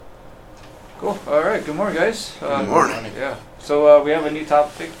Cool. All right. Good morning, guys. Good morning. Yeah. So we have a new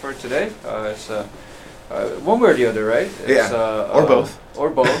topic for today. It's one way or the other, right? It's, or both.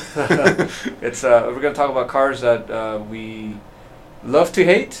 Or both. It's we're going to talk about cars that we love to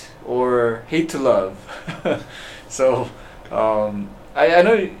hate or hate to love. So I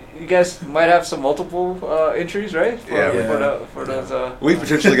know you guys might have some multiple entries, right? For those. We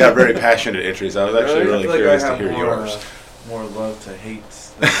potentially got very passionate entries. I was actually really curious to hear yours. More love to hate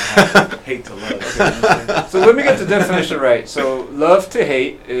than I have hate to love. So let me get the definition right. So love to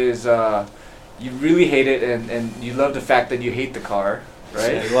hate is you really hate it and you love the fact that you hate the car,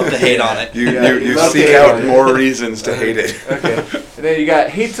 right? So you love to hate on it. You seek out more reasons to hate it. Okay. And then you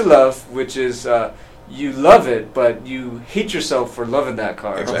got hate to love, which is you love it, but you hate yourself for loving that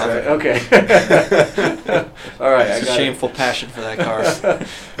car. Exactly. Okay. All right. It's a shameful passion for that car. I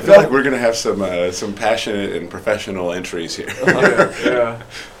feel like we're gonna have some passionate and professional entries here. Yeah.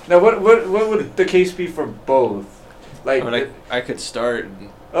 Now, what would the case be for both? Like, I could start.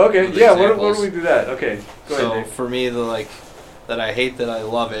 Okay. with Yeah. What examples. do we do that? Okay. Go So ahead. for me, that I hate that I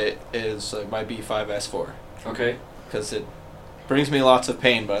love it is my B5 S4 Okay. because it brings me lots of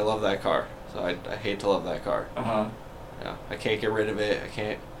pain, but I love that car. So I hate to love that car. Yeah, I can't get rid of it. I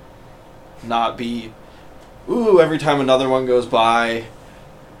can't not be. Ooh, every time another one goes by.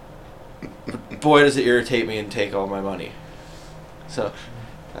 Boy, does it irritate me and take all my money. So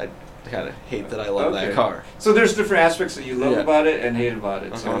I kind of hate that I love that car. So there's different aspects that you love Yeah. about it and hate about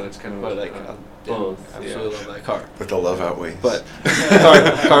it. So Uh-huh. it's kind of But both. absolutely love that car. But the love outweighs. But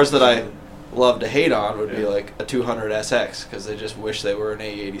cars that I love to hate on would be like a 200 SX because they just wish they were an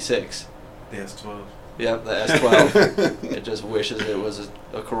A86. The S12. Yep, the S12. It just wishes it was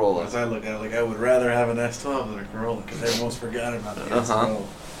a Corolla. As I look at it, I would rather have an S12 than a Corolla because everyone's forgotten about the S12.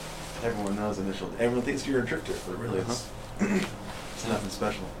 Everyone knows everyone thinks you're a drifter, but really it's nothing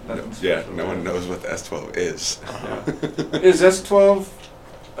special. No one knows what the S12 is. Is S12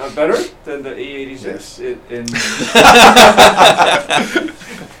 better than the E86?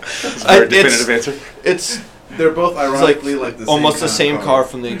 It's a very definitive answer. They're both ironically like the almost same the same kind of car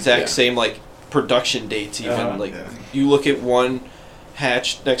from the exact Yeah. same production dates even. Uh-huh. You look at one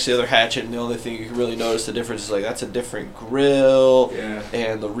hatch next to the other hatchet and the only thing you can really notice the difference is that's a different grill. Yeah.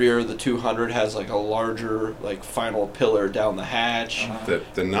 And the rear of the 200 has a larger final pillar down the hatch. Uh-huh.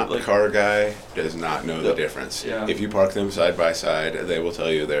 The not car guy does not know the difference. Yeah. If you park them side by side, they will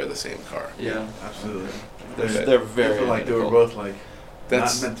tell you they're the same car. Yeah. Absolutely. They're I very feel like they were identical. both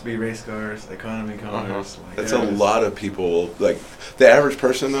That's not meant to be race cars, economy cars. That's a lot of people. The average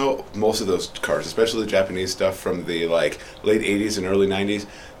person, though, most of those cars, especially the Japanese stuff from the late 80s and early 90s,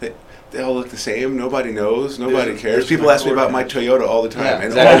 they all look the same. Nobody knows. Nobody cares. People ask me about my Toyota all the time. Yeah, and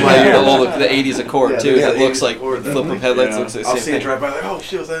exactly. all my years. The 80s Accord too. Yeah, It looks like Accord, flip of headlights looks the I'll same see it thing. drive by oh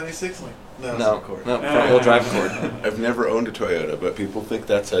shit, was that 86? No, it's Accord. No, front wheel drive Accord. I've never owned a Toyota, but people think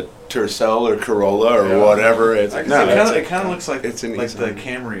that's a Tercel or Corolla or whatever. It's It kind of looks like it's an the Nissan.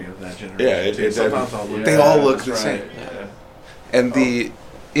 Camry of that generation. Yeah, it sometimes I'll look they at all it. look That's the same. right. Yeah. And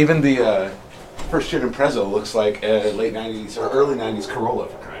even the first gen Impreza looks like a late 90s or early 90s Corolla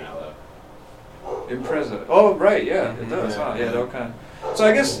for crying out loud. Impreza. Oh, right. Yeah, it does. Yeah. Huh? Yeah, they're kind of. So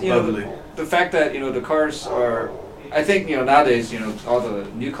I guess Lovely. the fact that the cars are. I think nowadays all the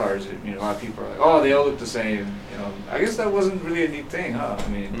new cars a lot of people are like, oh, they all look the same. I guess that wasn't really a neat thing, huh? I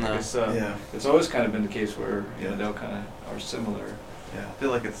mean, No. it's always kind of been the case where they all kind of are similar. Yeah, I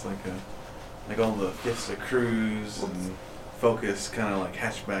feel like it's like all the Fiesta Cruise and Focus, kind of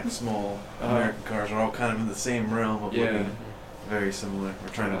hatchback, small American cars are all kind of in the same realm of looking very similar. We're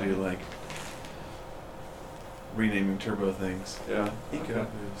trying to do renaming turbo things. Yeah. Eco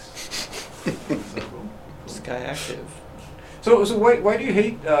boost. Sky Active. So why do you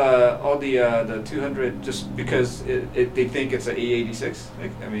hate all the 200 just because they think it's an E86?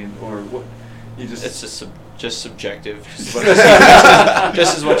 Or what? You just It's just subjective.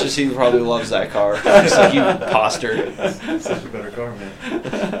 Just as much as he probably loves that car. Just like you imposter. Such a better car, man.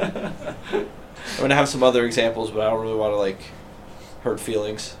 I'm gonna have some other examples, but I don't really want to hurt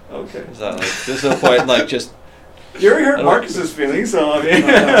feelings. okay. Is that there's no point just. You already hurt Marcus's feelings, so I mean.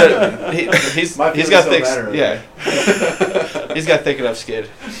 He's My got feelings don't thick. matter. Yeah. He's got thick enough skid.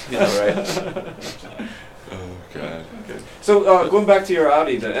 Right. Oh god. Okay. So going back to your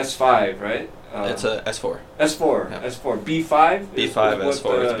Audi, the S5, right? It's a S4. S4. Yeah. S4. B5. B5 is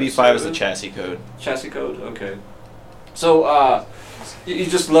what S4. the B5 is the chassis code. chassis code. Okay. So you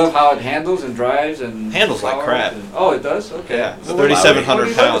just love how it handles and drives and Handles like powers crap. Oh, it does. Okay. Yeah, it's So 3,700 why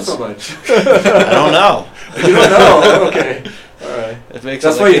do you love it pounds. so much? I don't know. You don't know. Okay. All right. It makes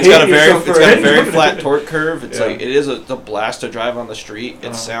That's it why like, you it's hate got a yourself for very it. flat torque curve. It's Yeah. like it is a blast to drive on the street.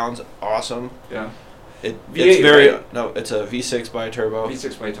 It sounds awesome. Yeah. It's V8, very right? no. It's a V6 bi-turbo.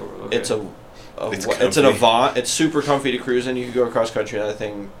 V6 by turbo. Okay. It's It's it's an comfy. Avant. It's super comfy to cruise in. You can go across country and that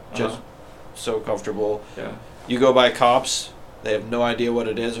thing just Uh-huh. so comfortable. Yeah. You go by cops, they have no idea what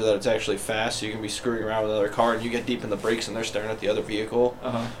it is or that it's actually fast. So you can be screwing around with another car and you get deep in the brakes and they're staring at the other vehicle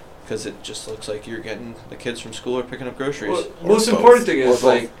because it just looks like you're getting the kids from school are picking up groceries. Well, Or most both. important thing Or is both.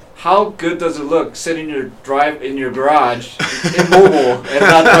 like how good does it look sitting in your garage, immobile and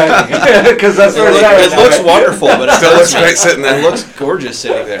not driving? Because that's where it's at right It now, looks right? wonderful, but it Still looks hurts me. great sitting there. It looks gorgeous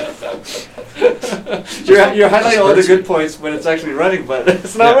sitting there. You're highlighting all the hurts good points when it's actually running, but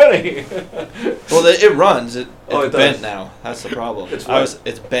it's not Yeah. running. Well, it runs. It's Oh, it bent does. now. That's the problem. It's what?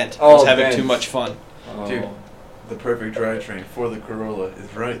 It's bent. I Oh, was having bent. too much fun. Dude, the perfect drivetrain for the Corolla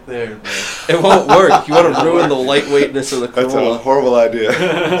is right there, bro. It won't work. You want to ruin the lightweightness of the That's a Corolla. horrible idea.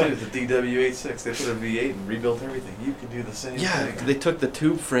 Dude, the DW86, they put a V8 and rebuilt everything. You can do the same Yeah, thing. they took the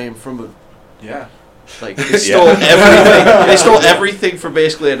tube frame from Yeah. like they stole Yeah. everything. They stole everything from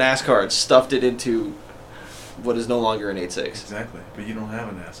basically a NASCAR and stuffed it into what is no longer an 8.6. Exactly. But you don't have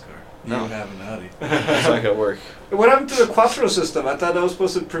a NASCAR. You No. have an Audi. It's not gonna work. What happened to the Quattro system? I thought that was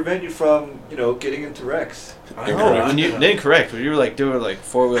supposed to prevent you from, getting into wrecks. I Incorrect. know. When you incorrect, when you were like doing like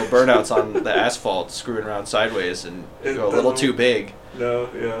 4-wheel burnouts on the asphalt, screwing around sideways, and you It go a little doesn't- too big. No,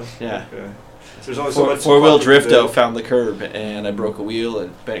 yeah. Yeah. Okay. There's only so much. Four-wheel Quattro can drifto do. found the curb, and I broke a wheel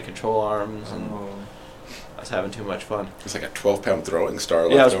and bent control arms, and Oh. I was having too much fun. It's like a 12-pound throwing star.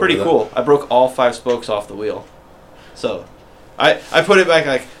 Yeah, it was left pretty over cool. I broke all 5 spokes off the wheel. So, I put it back,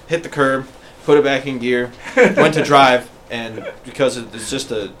 like, hit the curb, put it back in gear, went to drive, and because it's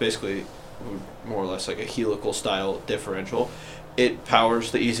just basically more or less like a helical style differential, it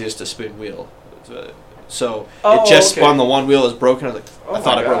powers the easiest to spin wheel. So, Oh, it just okay. spun the one wheel is broken. I was like, Oh I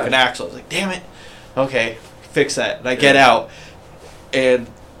thought my I broke an gosh. axle. I was like, damn it. Okay, fix that. And I get out, and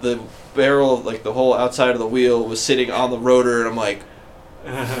the barrel, like the whole outside of the wheel was sitting on the rotor, and I'm like,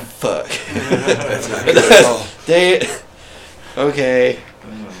 fuck. They, okay.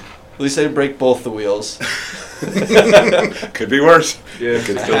 At least I didn't break both the wheels. Could be worse. Yeah.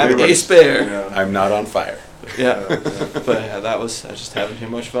 Could I still have be a worse. spare. Yeah. I'm not on fire. Yeah. But yeah, I was just having too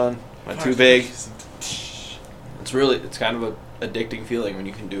much fun. Went too big. It's kind of a addicting feeling when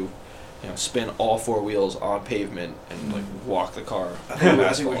you can spin all 4 wheels on pavement and like walk the car. I think on we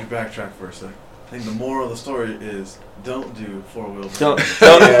asphalt. should backtrack for a sec. I think the moral of the story is don't do 4-wheel drive.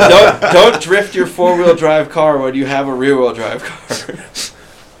 Don't drift your 4-wheel drive car when you have a rear-wheel drive car.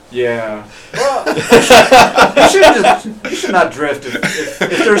 Yeah. Well, you should not drift if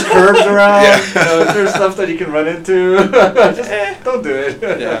there's curbs around. Yeah. If there's stuff that you can run into. Just don't do it.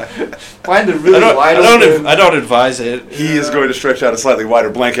 Yeah. Find a really wide open. I don't advise it. He is going to stretch out a slightly wider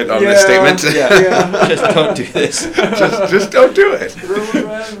blanket on Yeah. this statement. Yeah. Just don't do this. just don't do it.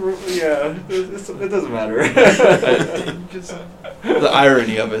 Yeah, it doesn't matter. Just, The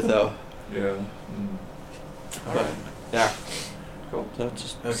irony of it, though. yeah. But, yeah. Cool. So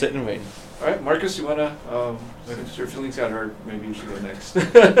just Okay. sitting and waiting. All right, Marcus, you wanna? Since your feelings got hurt, maybe you should go next. You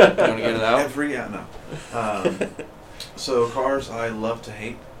want to get it out? So cars I love to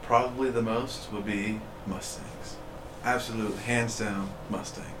hate, probably the most, would be Mustangs. Absolute, hands down,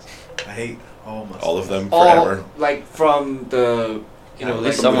 Mustangs. I hate all Mustangs. All of them All forever. like from the At like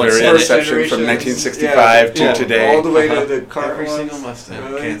least the someone first said it. Inception from generations. 1965 to Yeah, today. all the way to the car Every ones. single Mustang,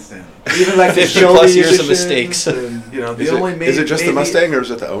 Really? can't stand it. Even like the 50 Shelby plus years of editions mistakes. and- You know, the Is only it, is it just the maybe Mustang or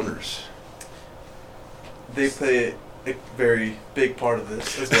is it the owners? They play a very big part of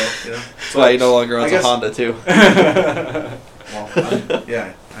this as well. You know, That's why he no longer I owns a guess- Honda, too. Well,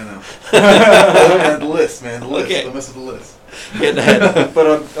 yeah, I know. And the list, man, the list, Okay. the list of the list. Getting ahead. But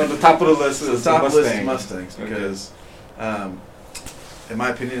on the top of the list So is the top Mustang. list is Mustangs because, in my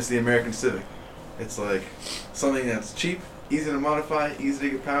opinion, it's the American Civic. It's like something that's cheap, easy to modify, easy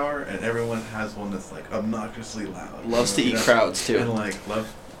to get power, and everyone has one that's like obnoxiously loud. Loves to You eat know? crowds, And too. like love.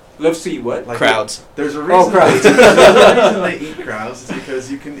 Let's see what. Like Crowds. There's a Oh, reason. crowds. There's a reason they eat crowds. It's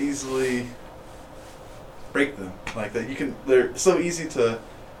because you can easily break them. Like that, you can. They're so easy to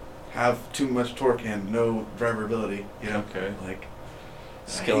have too much torque and no driverability. You know. Okay. Like. I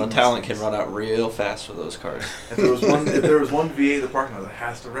Skill hate and talent can Mustangs. run out real fast for those cars. If there was one V8 in the parking lot that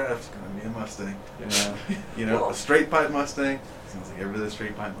has to rev, it's gonna be a Mustang. Yeah. You know, Well- a straight pipe Mustang sounds like every other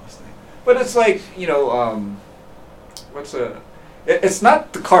straight pipe Mustang. But it's like, what's a... It's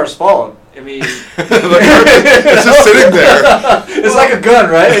not the car's fault. I mean... It's just sitting there. It's like a gun,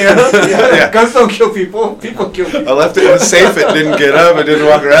 right? You know? Yeah. Guns don't kill people. People kill people. I left it in the safe. It didn't get up. It didn't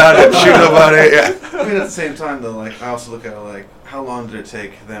walk around. It didn't shoot nobody. Yeah. I mean, at the same time, though, like I also look at it like, how long did it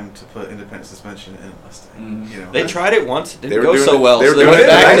take them to put independent suspension in a Mustang? You know, They tried it once, it They didn't were go doing so it- well, they so were they doing went it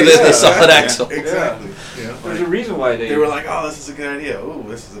back to nice. the solid axle. Exactly. You know, There's a reason why they were like, oh, this is a good idea. Oh,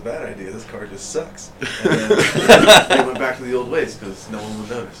 this is a bad idea. This car just sucks. And then they went back to the old ways because no one would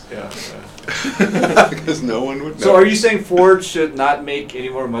notice. Yeah. Because no one would know. So are you saying Ford should not make any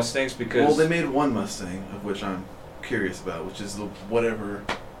more Mustangs because? Well, they made one Mustang, of which I'm curious about, which is the whatever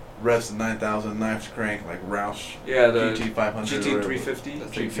revs to 9,000 knife crank, like Roush yeah, the GT 500 GT 350, The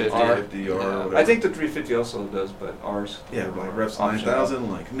 350 R. or whatever. I think the 350 also does, but ours. Yeah, but like revs to optional.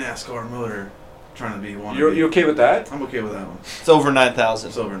 9,000, like NASCAR motor, trying to be one. You okay with that? I'm okay with that one. It's over 9,000.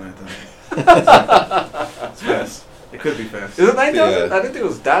 It's over 9,000. It's fast. It could be fast. Is it 9,000? Yeah. I didn't think it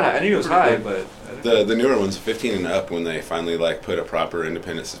was that high. I knew it was Pretty high, good. but The newer ones, 15 and up, when they finally like put a proper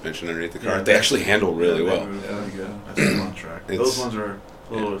independent suspension underneath the car, Yeah. they actually handle really Yeah, they well. move Yeah. really good. That's them on track. It's- Those ones are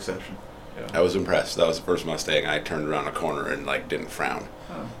a little exception. yeah. I was impressed. That was the first Mustang I turned around a corner and like didn't frown.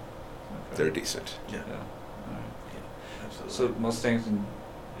 Oh, okay. They're decent. Yeah, Yeah. All right. absolutely. So Mustangs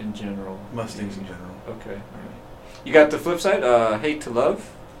in general. Mustangs in general. Okay. All right. You got the flip side. Hate to love.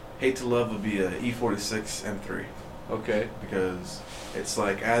 Hate to love would be a E46 M3 Okay. because it's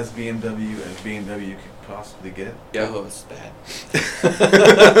like as BMW as BMW could possibly get. Yeah. Oh, it's bad.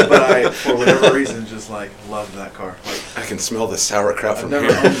 But I, for whatever reason, just like love that car. Like I can smell the sauerkraut I've from never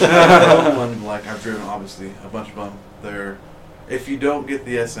here. owned one. Like I've driven obviously a bunch of them. They're if you don't get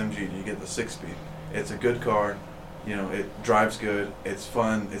the SMG, you get the 6-speed. It's a good car. You know, it drives good. It's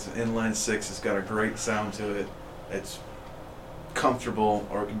fun. It's an inline 6. It's got a great sound to it. It's comfortable,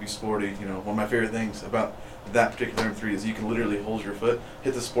 or it can be sporty. You know, one of my favorite things about that particular M3 is you can literally hold your foot,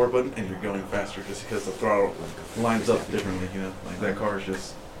 hit the sport button, and you're going faster just because the throttle lines up differently. You know, like that car is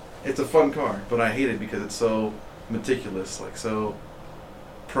just, it's a fun car, but I hate it because it's so meticulous, like so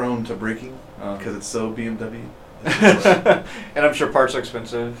prone to breaking because it's so BMW. It's just like, And I'm sure parts are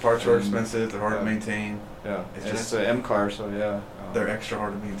expensive. parts are and- expensive. They're hard yeah. to maintain. Yeah. It's And just- it's an M car, so yeah. They're extra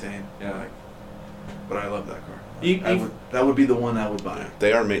hard to maintain. Yeah. Like, but I love that car. You- I you- would, that would be the one I would buy.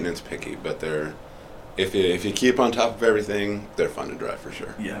 They are maintenance picky, but they're if you keep on top of everything, they're fun to drive for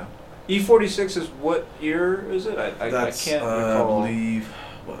sure. Yeah. E46 is what year is it? I That's, can't I recall. believe,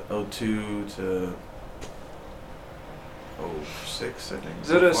 what, 02 to 06, I think. Is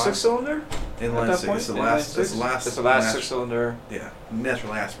it a 05. 6-cylinder? Inline at that 6. point? It's the Inline last. six? It's the last. It's the last nat- 6-cylinder. Yeah,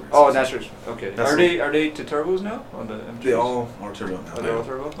 naturally aspirated. Oh, natural. Okay. That's Are the- they to turbos now on the M3s? They all are turbo now. Are they all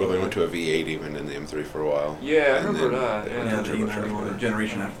turbo? Well, they went to a V8 even in the M3 for a while. Yeah, I And remember then that. they Yeah. went Yeah, to the turbo E91, the truck.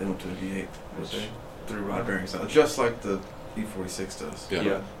 generation after they went to the V8, which Okay. threw rod bearings out, just like the E46 does. Yeah.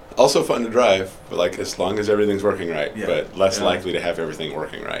 Yeah. Also fun to drive, but like as long as everything's working right, Yeah. but less Yeah. likely to have everything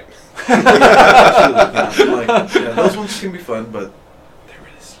working right. Absolutely. Like, yeah, those ones can be fun, but they're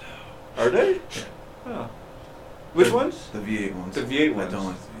really slow. Are they? Oh. Which The- ones? The V8 ones. The V8 I ones. don't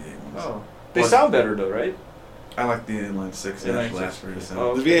like the V8 ones. Oh. They What? sound better though, right? I like the inline 6 and Inline actual six. aspirated sound.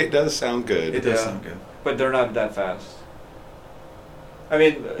 Oh. The V8 does sound good. It does Yeah. sound good. But they're not that fast. I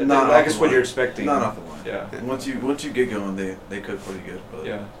mean, Not I off guess the what line. you're expecting. Not off the line. Yeah. Yeah. Once you get going, they cook pretty good. But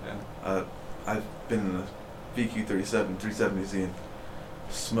Yeah. I've been in a VQ37 370Z and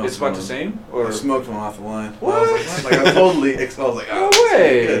smoked. It's about the one. same, I or smoked one off the line. What? I was like, what? Like I totally. I was like, No oh, this is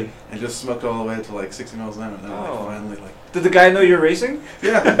way. good. And just smoked all the way to like 60 miles an hour. And then Oh. like finally like, did the guy know you're racing?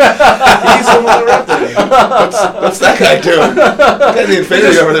 yeah, he's the one that wrapped it. What's that guy doing? Got the Infinity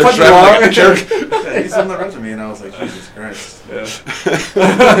just over there punch driving like a along. jerk. Yeah, he's the one that wrapped me, and I was like, Jesus Christ. Yeah.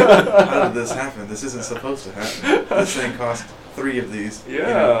 How did this happen? This isn't supposed to happen. This thing cost 3 of these. Yeah. You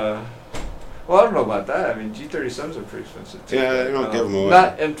know? Well, I don't know about that. I mean, G37s are pretty expensive too. Yeah, they don't give 'em away.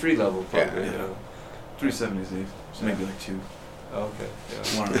 Not M3 level, probably. Yeah. Yeah. 370Z. So maybe like 2. Oh, okay. Yeah.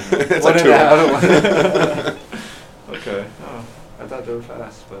 1 and a half. It's One like and two. a half. Okay. Oh, I thought they were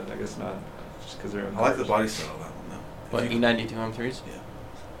fast, but I guess not. Just because they're. in I like the cars. body style of that one though. What, If you- E92 M3s? Yeah,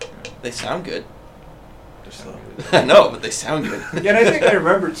 They sound good. they're slow. I know, but they sound good. Yeah, and I think I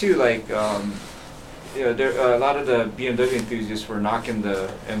remember too, like, there a lot of the BMW enthusiasts were knocking the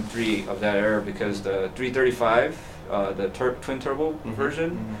M3 of that era because the 335, the twin turbo Mhm.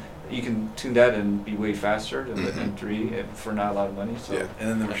 version, Mhm. you can tune that and be way faster than the Mhm. M3 and for not a lot of money. So Yeah. And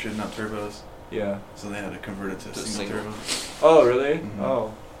then they were shitting out turbos, yeah. so they had to convert it to a To single single. turbo. Oh, really? Mhm.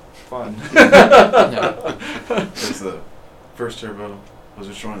 Oh, fun. Because the first turbo was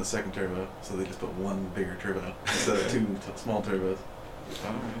destroying the second turbo, so they just put one bigger turbo instead of 2 small turbos.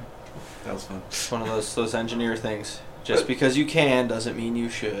 That was fun. It's one of those engineer things. Just because you can doesn't mean you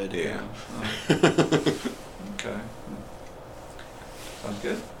should. Yeah. Okay. Sounds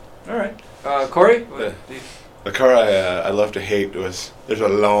good. All right. Corey? What Yeah. do you- The car I love to hate was, there's a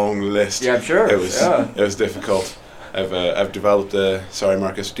long list. Yeah, I'm sure. It was Yeah. it was difficult. I've developed a, sorry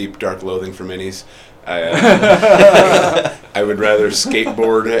Marcus, deep dark loathing for minis. I would rather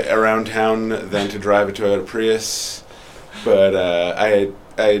skateboard around town than to drive a Toyota Prius, but I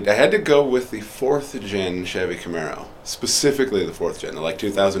had to go with the 4th gen Chevy Camaro, specifically the 4th gen, like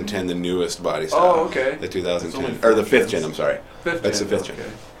 2010, the newest body style. Oh, okay. The 2010 or the 5th gen. I'm sorry. That's the 5th gen.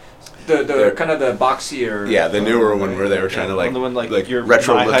 The kind of the boxier. Yeah, the newer one where they were trying to the one like your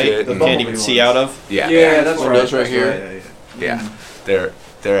retro my look height, it. you can't even see out of. Yeah, that's windows right. right here. Yeah, they're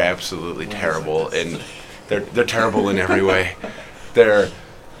absolutely terrible, and they're terrible in every way. They're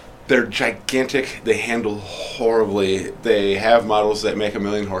gigantic. They handle horribly. They have models that make 1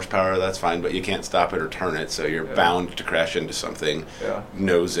 million horsepower. That's fine, but you can't stop it or turn it, so you're bound to crash into something. Yeah.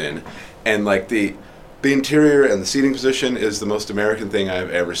 Nose in, and like the interior and the seating position is the most American thing I've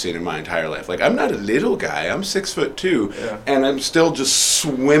ever seen in my entire life. Like, I'm not a little guy. I'm 6'2", and I'm still just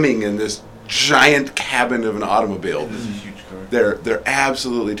swimming in this giant cabin of an automobile. This is a huge car. They're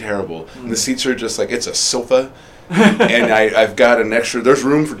absolutely terrible. And the seats are just like, it's a sofa. And I've got an extra, there's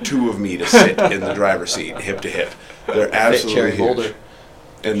room for 2 of me to sit in the driver's seat, hip to hip. They're absolutely huge.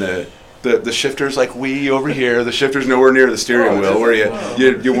 And the shifter's like way over here. The shifter's nowhere near the steering wheel, where you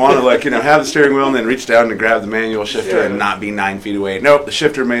want to have the steering wheel and then reach down and grab the manual shifter and not be 9 feet away. Nope, the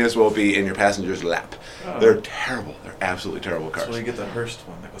shifter may as well be in your passenger's lap. They're terrible. They're absolutely terrible cars. So you get the Hearst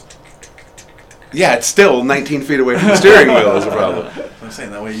one that goes. Yeah, it's still 19 feet away from the steering wheel is a problem. I'm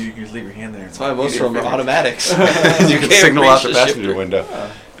saying that way you can just leave your hand there. That's why most of them are automatics. You can signal out the passenger window.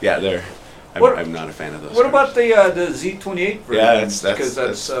 Yeah, I'm not a fan of those. What about the Z28 version? Yeah,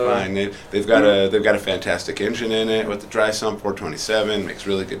 that's fine. They've got a fantastic engine in it with the dry sump 427, makes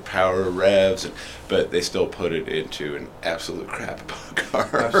really good power revs, but they still put it into an absolute crap car.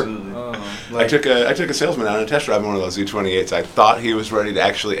 Absolutely. I took a salesman out on a test drive on one of those Z28s. I thought he was ready to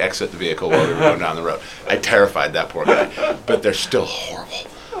actually exit the vehicle while we were going down the road. I terrified that poor guy, but they're still horrible.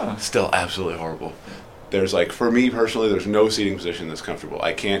 Still absolutely horrible. There's for me personally, there's no seating position that's comfortable.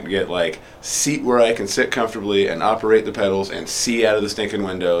 I can't get seat where I can sit comfortably and operate the pedals and see out of the stinking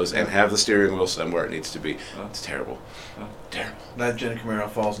windows and have the steering wheel somewhere it needs to be. It's terrible. Terrible. That Gen Camaro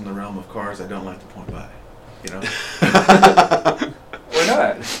falls in the realm of cars I don't like to point by. You know? Why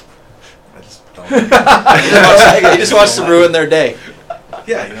not? I just don't. He just wants to ruin their day.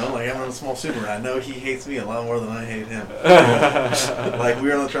 Yeah, I'm in a small Subaru. I know he hates me a lot more than I hate him. We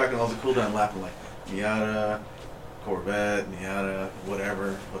were on the track and I was a cool down lap and Miata, Corvette, Miata,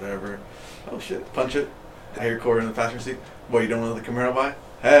 whatever. Oh shit, punch it. I hear Corey in the passenger seat. What, you don't want the Camaro by?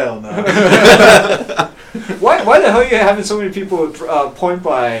 Hell no. Why the hell are you having so many people point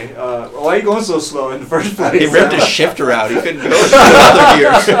by? Why are you going so slow in the first place? He ripped his shifter out. He couldn't go another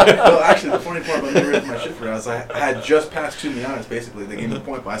gear. Well, actually, the funny part about me ripping my shifter out is I had just passed 2 Miatas, basically. They gave me the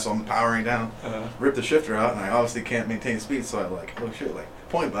point by, so I'm powering down, rip the shifter out, and I obviously can't maintain speed, so I'm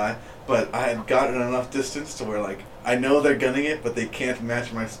point by. But I had gotten enough distance to where, I know they're gunning it, but they can't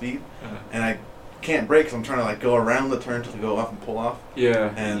match my speed, and I can't brake because I'm trying to go around the turn to go off and pull off.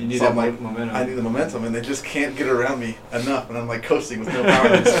 Yeah, and you need so that momentum. I need the momentum, and they just can't get around me enough, and I'm coasting with no power.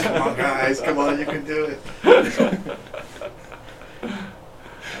 I'm just come on, guys, come on, you can do it. I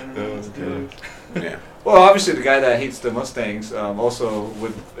don't know what to do. Yeah. Well, obviously, the guy that hates the Mustangs also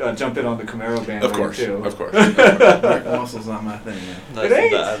would jump in on the Camaro band. Of course. American muscle's not my thing. Yeah. It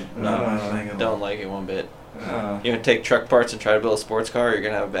ain't. Not my thing at all. Don't like it one bit. You take truck parts and try to build a sports car, you're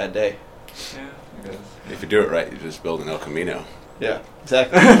gonna have a bad day. Yeah, I guess. If you do it right, you just build an El Camino. Yeah,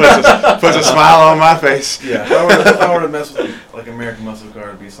 exactly. puts a smile on my face. Yeah, if I were to mess with American muscle car,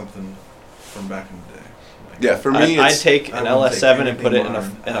 it'd be something from back in the day. Yeah, for me, I'd take an LS7 and put it in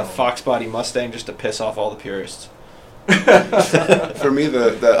modern a Fox body Mustang just to piss off all the purists. For me,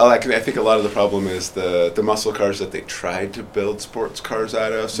 I think a lot of the problem is the muscle cars that they tried to build sports cars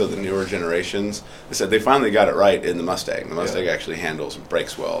out of. So the newer generations, they said they finally got it right in the Mustang. The Mustang actually handles and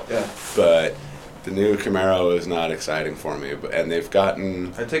brakes well. Yeah. But the new Camaro is not exciting for me. And they've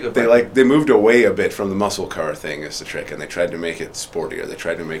gotten they moved away a bit from the muscle car thing is the trick, and they tried to make it sportier. They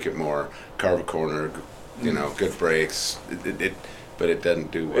tried to make it more carve a corner, good brakes. But it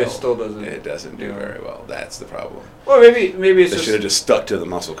doesn't do well. It still doesn't. It doesn't do very well. That's the problem. Well, maybe it's they should have just stuck to the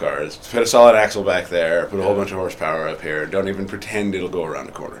muscle cars. Put a solid axle back there. Put a whole bunch of horsepower up here. Don't even pretend it'll go around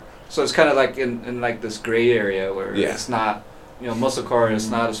the corner. So it's kind of like in this gray area where it's not, muscle car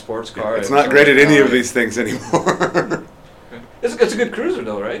is not a sports car. It's not great at any of these things anymore. It's a good cruiser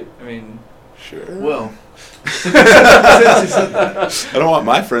though, right? I mean. Sure. Well. I don't want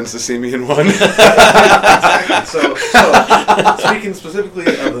my friends to see me in one. Exactly. So, speaking specifically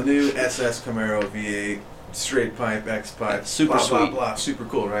of the new SS Camaro V8, straight pipe, X pipe, super blah, sweet, blah, blah, super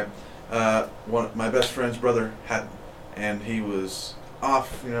cool, right? My best friend's brother had and he was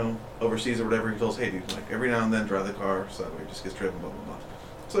off, overseas or whatever. He told us, hey, dude, like every now and then drive the car so that way it just gets driven, blah blah blah.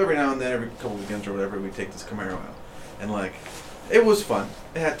 So every now and then, every couple weekends or whatever, we take this Camaro out, and like it was fun.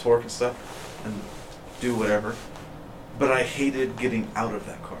 It had torque and stuff, and do whatever. But I hated getting out of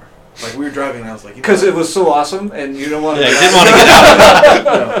that car. Like we were driving, and I was like, because it was so awesome, and you don't want to. Yeah, you didn't want to get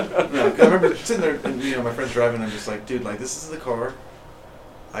out of it. No. 'Cause I remember sitting there, and my friend's driving. And I'm just like, dude, like this is the car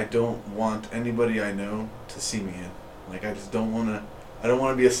I don't want anybody I know to see me in. Like I just don't want to. I don't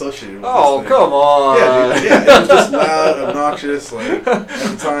want to be associated with Oh, this thing. come on. Yeah, dude, yeah, it was just loud, obnoxious, like, at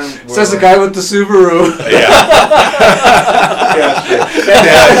the time. Says the guy with the Subaru. Yeah. Yeah,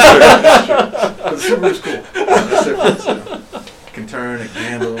 that's true. But the Subaru's cool. That's different, so. It can turn, it can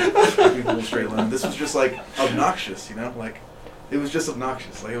handle, it can straight line. This was just, like, obnoxious, like, it was just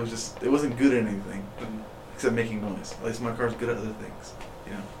obnoxious. Like, it wasn't good at anything, except making noise. At least my car's good at other things,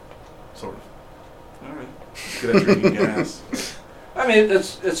 sort of. All right. Good at drinking gas. I mean,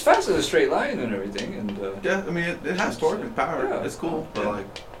 it's fast in a straight line and everything, and Yeah, I mean, it has torque and power. Yeah. It's cool, but like,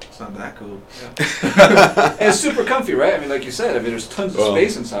 it's not that cool. and it's super comfy, right? I mean, like you said, there's tons of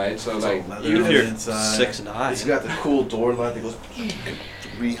space inside, so It's like all leather even on if the you're inside. 6'9". It's got the cool door light that goes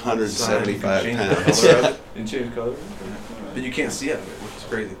 375 change pounds. the color of it, in change color, but you can't see out of it, which is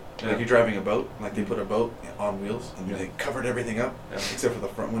crazy. Yeah. Like you're driving a boat, like they put a boat on wheels, and Yeah. they covered everything up, Yeah. except for the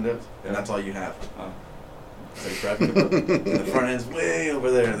front windows, Yeah. and that's all you have. Oh. So you're driving a boat, and the front end's way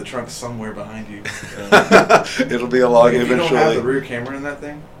over there, the trunk's somewhere behind you. It'll be a log Like, if you don't have the eventually. rear camera in that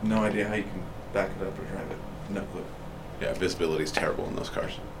thing, no idea how you can back it up or drive it. No clue. Yeah, visibility's terrible in those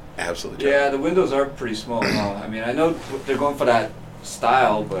cars. Absolutely Yeah, terrible. the windows are pretty small. Huh? I mean, I know they're going for that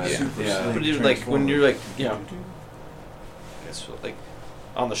style, but Yeah. Super yeah. slick. But you're like when you're like I guess like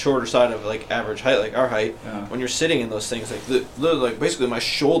on the shorter side of like average height, like our height, Yeah. when you're sitting in those things, like the like basically my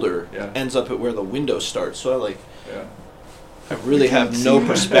shoulder Yeah. ends up at where the window starts. So Yeah. I really have no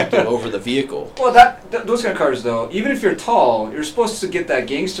perspective over the vehicle. Well, those kind of cars, though, even if you're tall, you're supposed to get that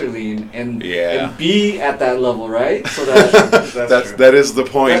gangster lean and be at that level, right? So that That is the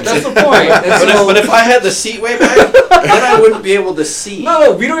point. that's the point. And But if I had the seat way back, then I wouldn't be able to see.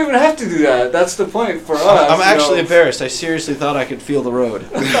 no, we don't even have to do that. That's the point for us. I'm actually embarrassed. I seriously thought I could feel the road.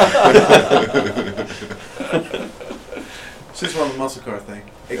 Since we're on the muscle car thing,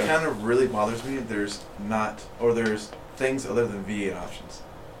 it Yeah. kind of really bothers me. There's things other than V8 options.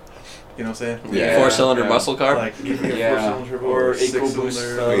 You know what I'm saying? Yeah. 4-cylinder muscle car. Like give me a Yeah. 4-cylinder turbo Or or 6-cylinder.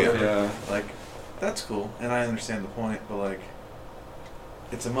 EcoBoost stuff. Yeah. Yeah. Like that's cool, and I understand the point, but like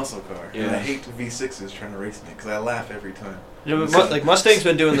it's a muscle car, and Yeah. I hate V6s trying to race me because I laugh every time. Yeah, but like Mustang's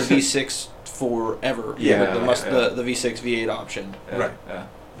been doing the V6 forever. Yeah, The V6 V8 option. Yeah. Right. Yeah.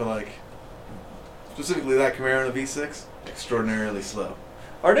 But like specifically that Camaro in the V6, extraordinarily slow.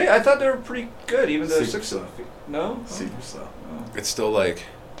 Are they? I thought they were pretty good, even though Super 6. slow. No. Super slow. Oh. It's still like,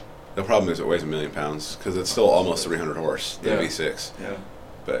 the problem is it weighs 1 million pounds because it's still almost 300 horse, the Yeah. V6, Yeah.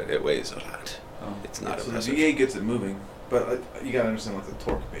 but it weighs a lot. Oh. It's not So the impressive. V8 gets it moving, but you gotta understand like the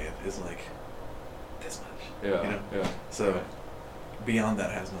torque band is like this much. Yeah. You know? Yeah. So beyond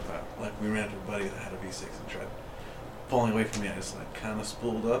that has no power. Like we ran into a buddy that had a V6 and tried pulling away from me. I just like kind of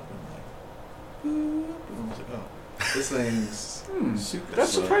spooled up and like, boop, and I was like, oh, this thing's super.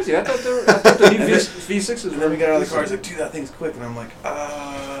 That's slow. surprising. I thought the new V6s And then we got out of the car. He's like, dude, that thing's quick, and I'm like,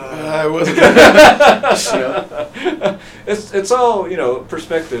 I wasn't. It's all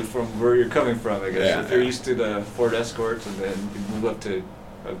perspective from where you're coming from. I guess Yeah. if you're used to the Ford Escorts and then you move up to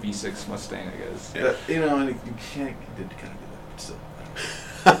a V6 Mustang, I guess. Yeah. and you can't. You did kind of do that, but still.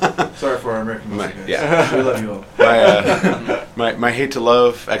 Sorry for our American muscle guys. Yeah. We love you all. My hate to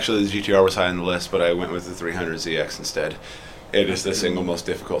love, actually the GTR was high on the list, but I went with the 300ZX instead. It is the single most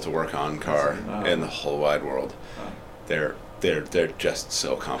difficult to work on car in the whole wide world. They're just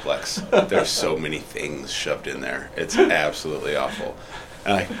so complex. There's so many things shoved in there. It's absolutely awful.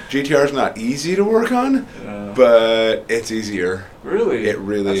 And GTR's not easy to work on, but it's easier. Really? It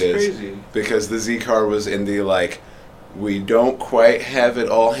really That's is. crazy. Because the Z car was in the we don't quite have it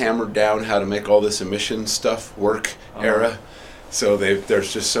all hammered down how to make all this emission stuff work era. So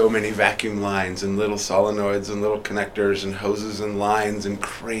there's just so many vacuum lines and little solenoids and little connectors and hoses and lines and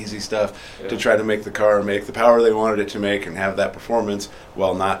crazy stuff to try to make the car make the power they wanted it to make and have that performance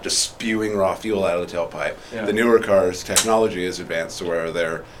while not just spewing raw fuel out of the tailpipe. Yeah. The newer cars, technology is advanced to where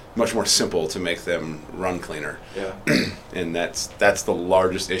they're much more simple to make them run cleaner. Yeah. And that's the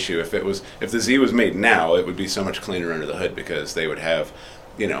largest issue. If the Z was made now, it would be so much cleaner under the hood because they would have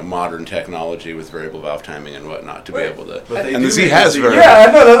modern technology with variable valve timing and whatnot to be able to. But they And do the Z make has the Z. variable. Yeah,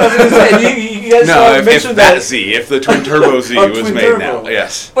 I know. That's what I was gonna say. guys if mentioned that Z, if the twin turbo Z Oh, was twin made turbo. now,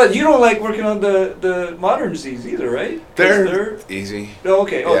 yes. But you don't like working on the modern Zs either, right? 'Cause They're easy. Oh,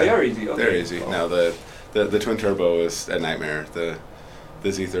 okay. Oh, Yeah, they are easy. Okay. They're easy. Oh. No, the twin turbo is a nightmare. The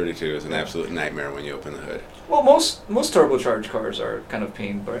Z32 is an absolute nightmare when you open the hood. Well, most turbocharged cars are kind of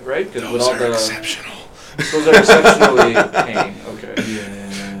pain, right? Because with Those all are the exceptional. those are exceptionally pain. Okay.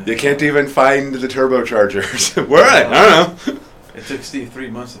 Yeah. You can't even find the turbochargers. Where are they? I don't know. It took Steve 3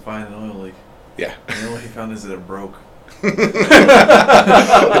 months to find an oil leak. Yeah. And all he found is that it broke.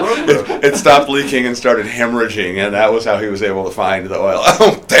 It stopped leaking and started hemorrhaging, and that was how he was able to find the oil.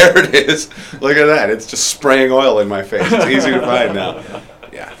 Oh, there it is. Look at that. It's just spraying oil in my face. It's easy to find now.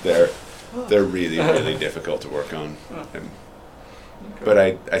 Yeah, they're really, really difficult to work on. But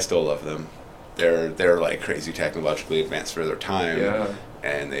I still love them. They're like crazy technologically advanced for their time. Yeah.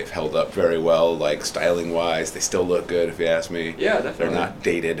 And they've held up very well, like styling wise. They still look good, if you ask me. Yeah, definitely. They're not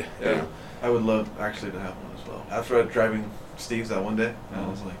dated. Yeah. You know? I would love actually to have one as well. After I was driving Steve's that one day, I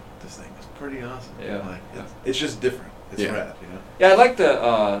was like, this thing is pretty awesome. Yeah. Like, it's just different. It's Yeah. rad, you know? Yeah, I like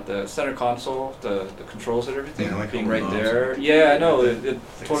the center console, the controls and everything Yeah, I like being all the right knobs. there. Yeah, I know. It like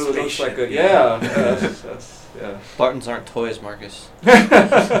a totally looks like spaceship, a yeah. that's yeah. Buttons aren't toys, Marcus.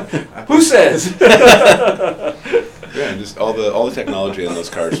 Who says? Yeah, and just all the technology in those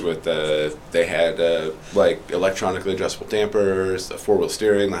cars with they had like electronically adjustable dampers, the 4-wheel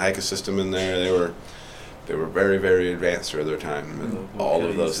steering, the Heika system in there. They were very, very advanced for their time. And The all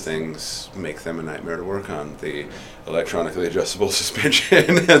of those system. things make them a nightmare to work on. The electronically adjustable suspension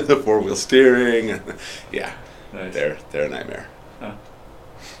and the 4-wheel steering. Yeah, Nice. they're a nightmare.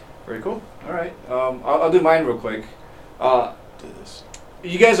 Very cool. All right. I'll do mine real quick. Do this.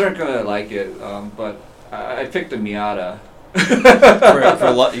 You guys aren't gonna like it, but I picked a Miata. You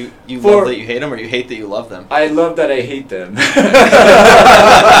For- love that you hate them, or you hate that you love them? I love that I hate them.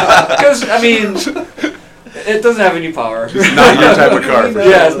 Because, I mean, it doesn't have any power. It's not your type of car, for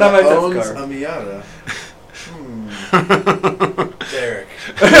Yeah, it's not my type of Owns car. a Miata. Derek.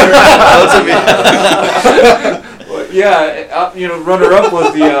 Well, yeah, runner-up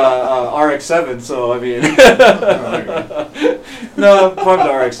was the RX-7, so, I mean... No, probably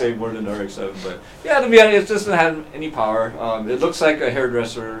the RX-8 more than the RX-7, but... Yeah, to be honest, it doesn't have any power. It looks like a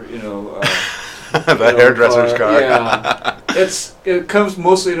hairdresser, The hairdresser's car. Yeah, it comes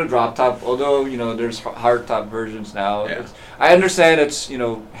mostly in a drop top. Although there's hard top versions now. Yeah. I understand it's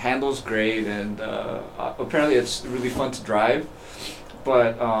handles great and apparently it's really fun to drive.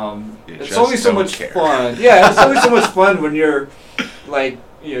 But You it's just only so don't much care. fun. Yeah, it's only so much fun when you're like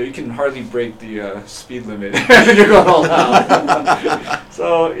you can hardly break the speed limit when you're going all out.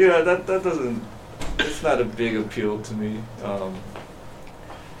 So that doesn't. It's not a big appeal to me. I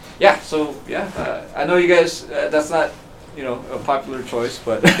know you guys. That's not, a popular choice,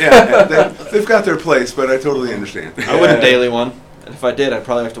 but Yeah, they've got their place, but I totally understand. I wouldn't daily one. And if I did, I'd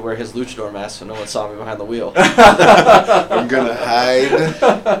probably have to wear his luchador mask so no one saw me behind the wheel. I'm gonna hide.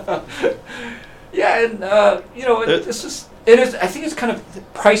 Yeah, and it's just it is. I think it's kind of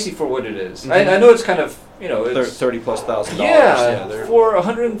pricey for what it is. Mhm. I know it's kind of it's $30,000+. yeah, they're- for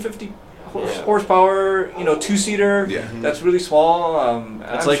 150 horsepower, 2-seater. Yeah. That's really small.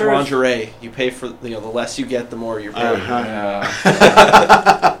 It's I'm like sure lingerie. You pay for the less you get, the more you're paying. Uh-huh. Yeah.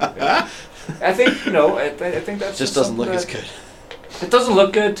 I think I think that's It just doesn't look as something good. that- It doesn't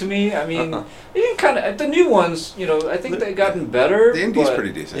look good to me. I mean, you kind of the new ones. I think they've gotten better. The Indy's but-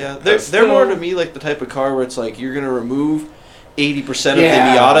 pretty decent. Yeah, But they're more still- to me like the type of car where it's like you're gonna remove 80% of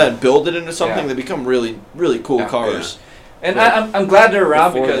Yeah. the Miata and build it into something. Yeah. They become really, really cool Yeah. cars. And Right. I'm glad they're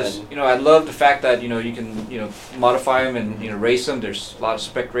around Before because then. I love the fact that you can modify them and race them. There's a lot of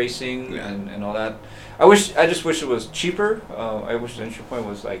spec racing Yeah. and all that. I just wish it was cheaper. I wish the entry point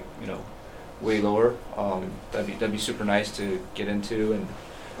was like way lower. That'd be super nice to get into and.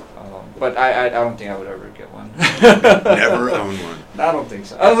 But I don't think I would ever get one. Never own one. I don't think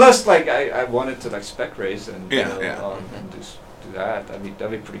so. Unless like I wanted to like spec race and Yeah, and do that. That'd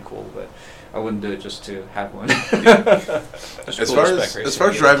be pretty cool. But I wouldn't do it just to have one. As far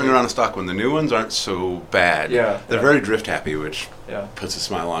as driving around a stock one, the new ones aren't so bad. Yeah, They're yeah. very drift happy, which Yeah. puts a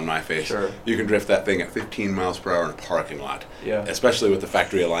smile on my face. Sure. You can drift that thing at 15 miles per hour in a parking lot, Yeah. especially with the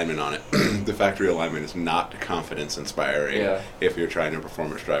factory alignment on it. The factory alignment is not confidence inspiring Yeah. if you're trying to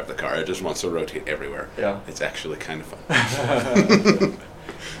performance drive the car. It just wants to rotate everywhere. Yeah. It's actually kind of fun.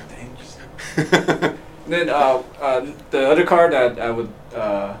 Dangerous. Then the other car that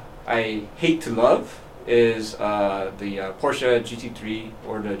I hate to love is the Porsche GT3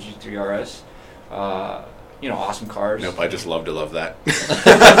 or the GT3 RS. Awesome cars. Nope, I just love to love that.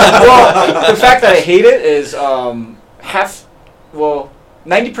 Well, the fact that I hate it is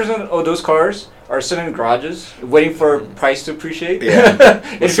 90% of those cars are sitting in garages waiting for price to appreciate. Yeah.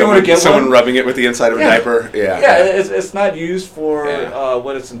 If you want to get someone one, rubbing it with the inside of a diaper. yeah, it's not used for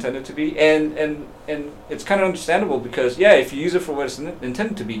what it's intended to be, and it's kind of understandable because if you use it for what it's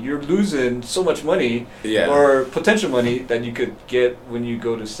intended to be, you're losing so much money or potential money that you could get when you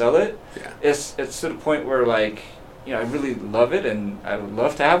go to sell it. Yeah. It's to the point where like I really love it and I would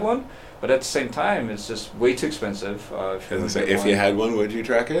love to have one, but at the same time it's just way too expensive. If you had one, would you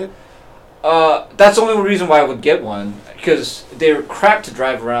track it? That's the only reason why I would get one, because they're crap to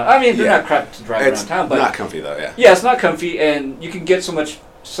drive around. I mean, they're not crap to drive around town, but not comfy though. Yeah. Yeah, it's not comfy, and you can get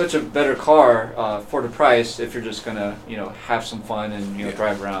such a better car for the price if you're just gonna have some fun and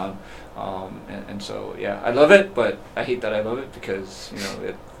drive around. And so I love it, but I hate that I love it because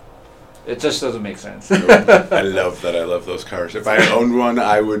it just doesn't make sense. I love that. I love those cars. If I owned one,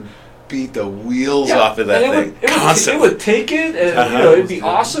 I would beat the wheels off of that thing constantly. It would take it, and it'd be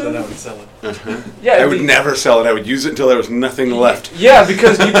awesome. Then I would sell it. Yeah, I would never sell it. I would use it until there was nothing left. Yeah,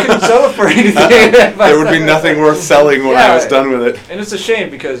 because you couldn't sell it for anything. There would be nothing worth selling when I was done with it. And it's a shame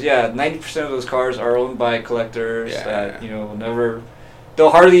because 90% of those cars are owned by collectors that will never. They'll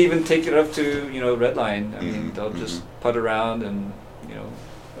hardly even take it up to Redline. I mean, they'll just put around and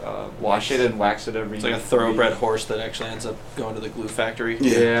wash it and wax it every. It's like a thoroughbred horse that actually ends up going to the glue factory.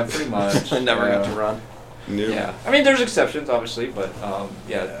 Yeah, pretty much. And never got to run. Nope. Yeah, I mean, there's exceptions, obviously, but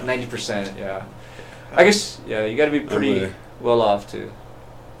 90%. Yeah, I guess you got to be pretty well off to.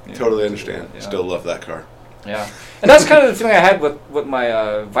 Totally understand. Yeah. Still love that car. Yeah, and that's kind of the feeling I had with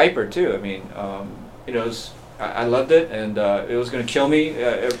my Viper too. I mean, I loved it, and it was going to kill me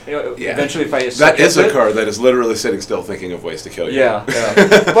eventually if I. That is a car that is literally sitting still, thinking of ways to kill you. Yeah,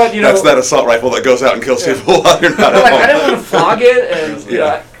 but that's that assault rifle that goes out and kills people while you're not at home. I didn't want to flog it,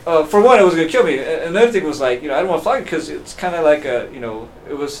 and for one, it was going to kill me. Another thing was like, I don't want to flog it because it's kind of like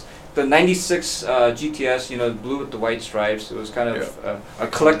it was the '96 GTS, blue with the white stripes. It was kind of a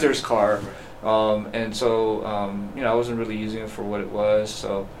collector's car, and so I wasn't really using it for what it was,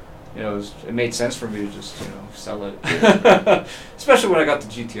 so. It made sense for me to just sell it, especially when I got the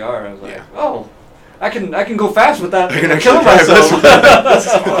GTR. I was like, oh, I can go fast with that. I can actually drive this one. This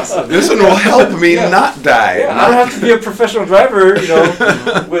is awesome. This one will help me not die. Yeah, I don't have to be a professional driver,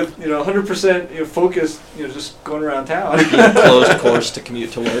 with 100% focus, just going around town. Closed course to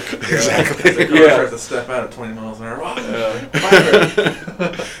commute to work. Exactly. The car tries to step out at 20 miles an hour.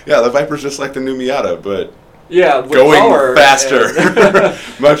 Viper. The Viper's just like the new Miata, but. Yeah, with going power faster,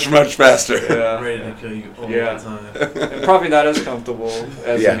 much faster. Yeah. Ready to kill you all the time. And probably not as comfortable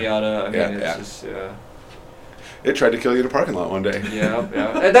as the Miata. I mean, it's just It tried to kill you in a parking lot one day. Yeah.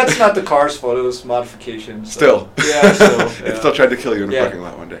 And that's not the car's fault. It was modifications. So. Still. Yeah. Still. It still tried to kill you in a parking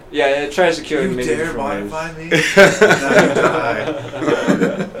lot one day. Yeah, it tries to kill you. You dare modify me? Now you die.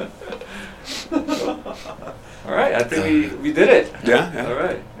 All right, I think we did it. Yeah. All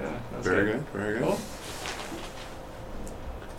right. Yeah. Very good.